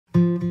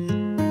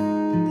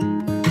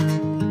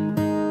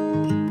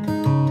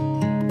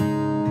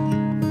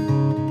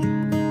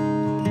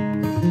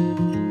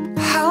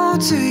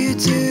do you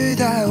do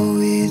that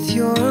with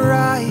your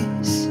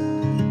eyes?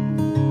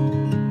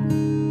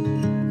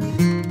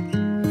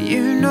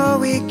 You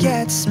know it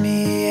gets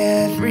me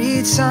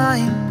every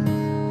time.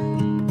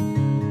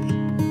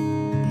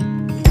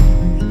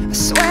 I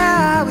swear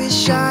I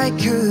wish I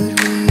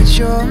could read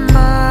your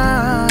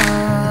mind,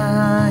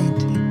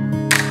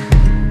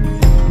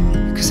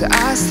 'cause I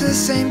ask the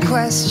same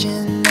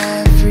question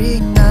every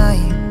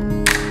night.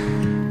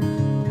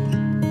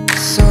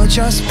 So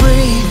just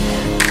breathe.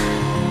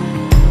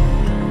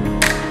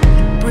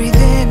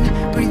 Breathe in,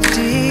 breathe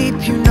deep,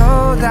 you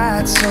know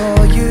that's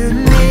all you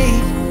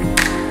need.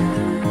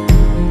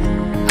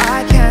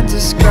 I can't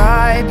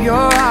describe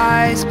your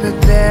eyes, but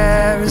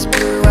they're as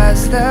blue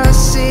as the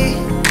sea.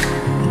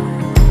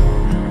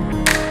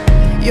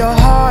 Your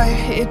heart,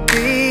 it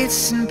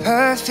beats in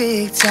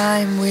perfect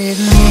time with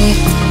me.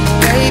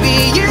 Baby,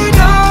 you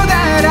know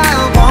that I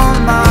want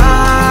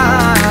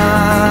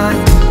mine.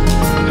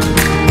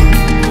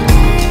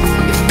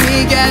 If we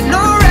get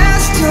no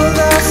rest till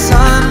the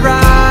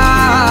sunrise,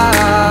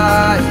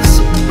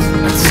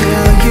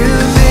 until you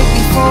make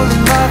me fall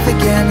in love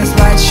again as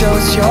light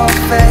shows your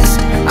face,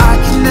 I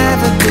can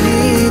never be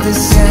the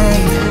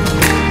same.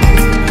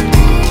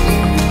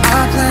 I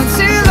plan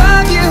to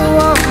love you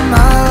all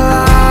my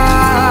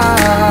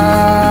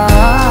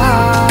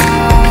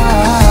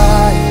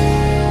life,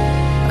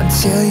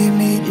 until you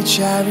meet your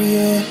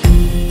chariot.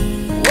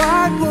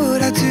 What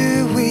would I do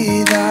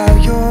without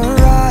your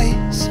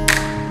eyes?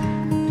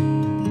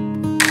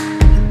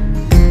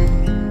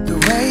 The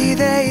way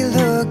they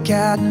look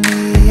at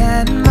me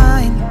and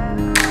mine.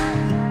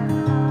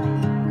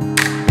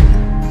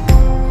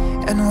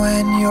 And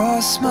when your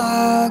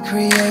smile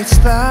creates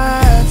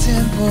that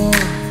dimple,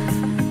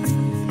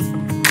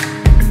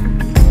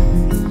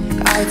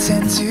 I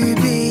tend to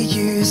be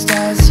used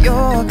as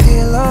your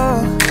pillow.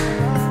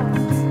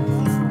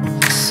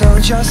 So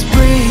just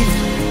breathe.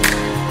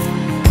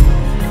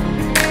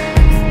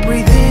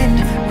 Breathe in,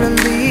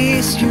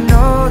 release, you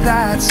know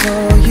that's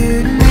all you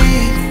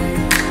need.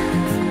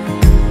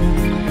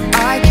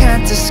 I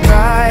can't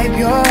describe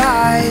your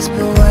eyes,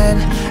 but when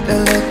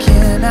they're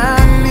looking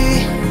at me,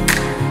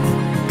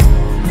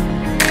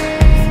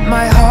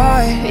 my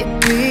heart, it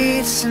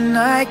beats and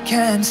I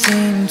can't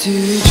seem to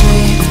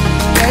dream.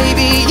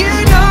 Baby, you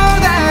know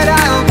that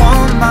I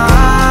want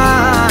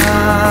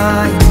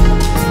mine.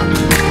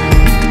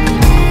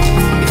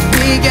 If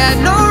we get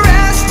no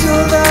rest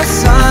till the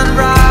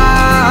sunrise,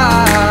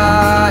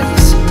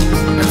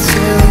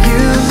 until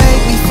you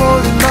make me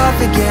fall in love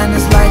again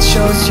as light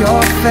shows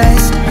your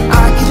face,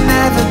 I can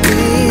never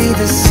be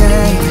the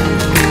same.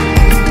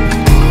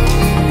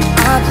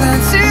 I plan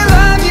to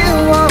love you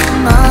all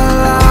my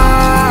life,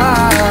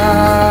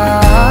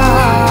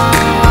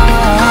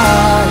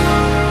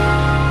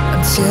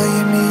 until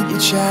you meet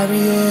your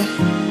chariot.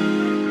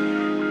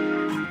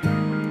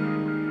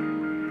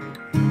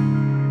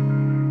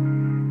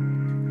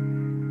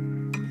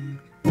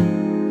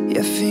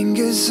 Your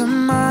fingers are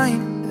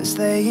mine as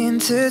they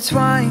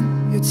intertwine.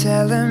 You're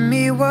telling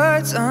me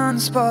words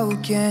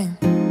unspoken.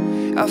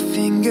 Our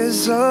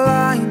fingers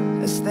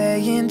align as they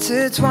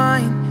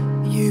intertwine.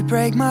 You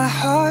break my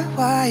heart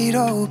wide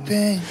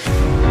open.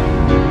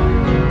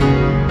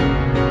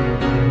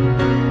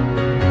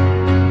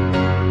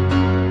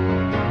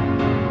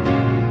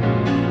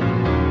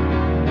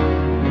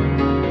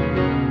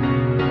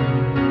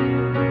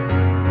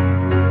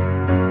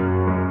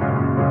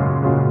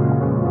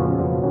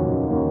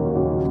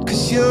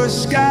 You're a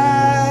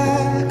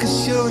sky, 'cause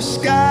you're a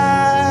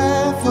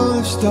sky full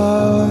of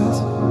stars.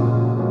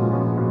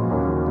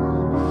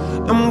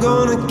 I'm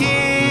gonna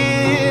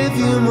give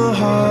you my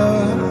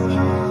heart,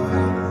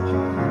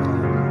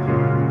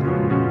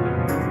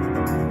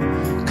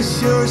 'cause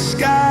you're a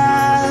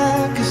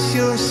sky, 'cause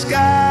you're a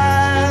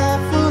sky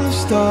full of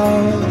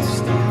stars.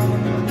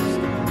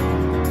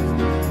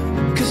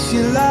 'Cause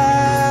you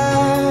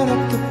light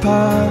up the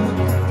park.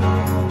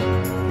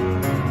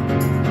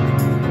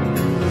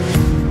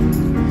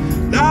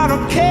 I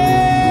don't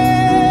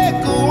care,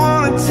 go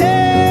on and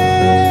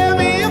tear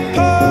me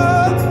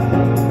apart.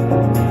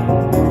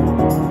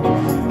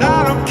 I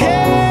don't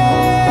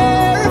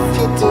care if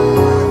you do.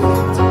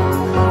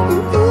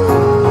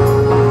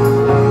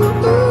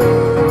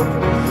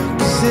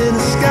 Cause in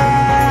the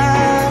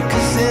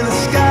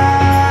sky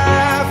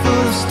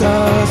full of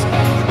stars,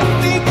 I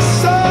think I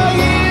saw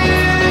you.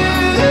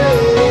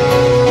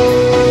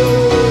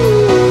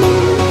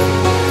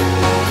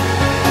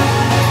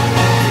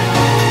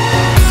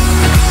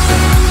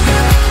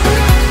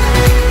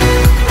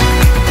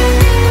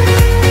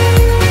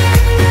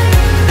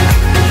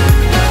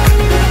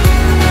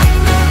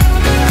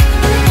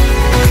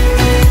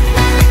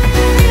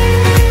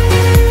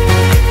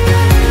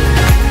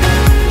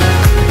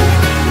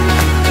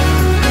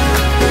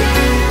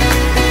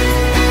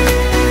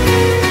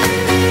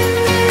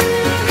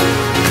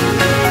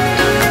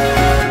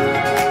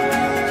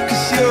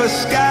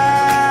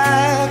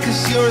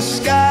 You're a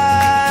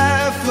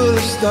sky full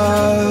of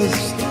stars.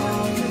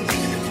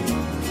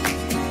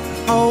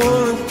 I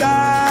wanna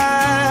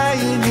die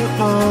in your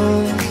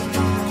arms.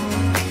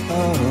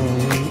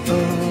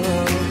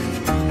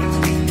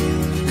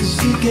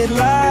 get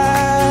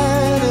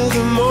lighter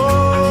the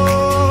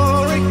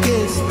more it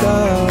gets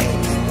dark.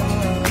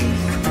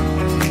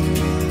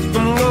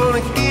 I'm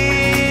gonna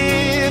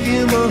give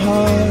you my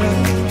heart.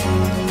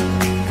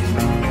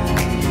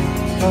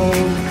 Oh,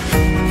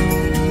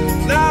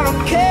 I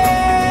don't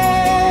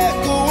care,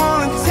 go on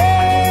and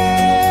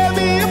tear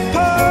me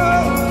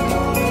apart.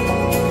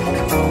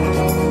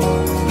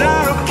 I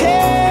don't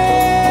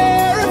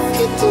care if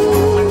you do.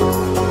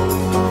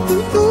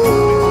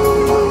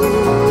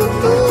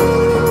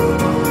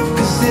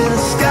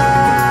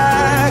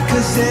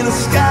 In the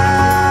sky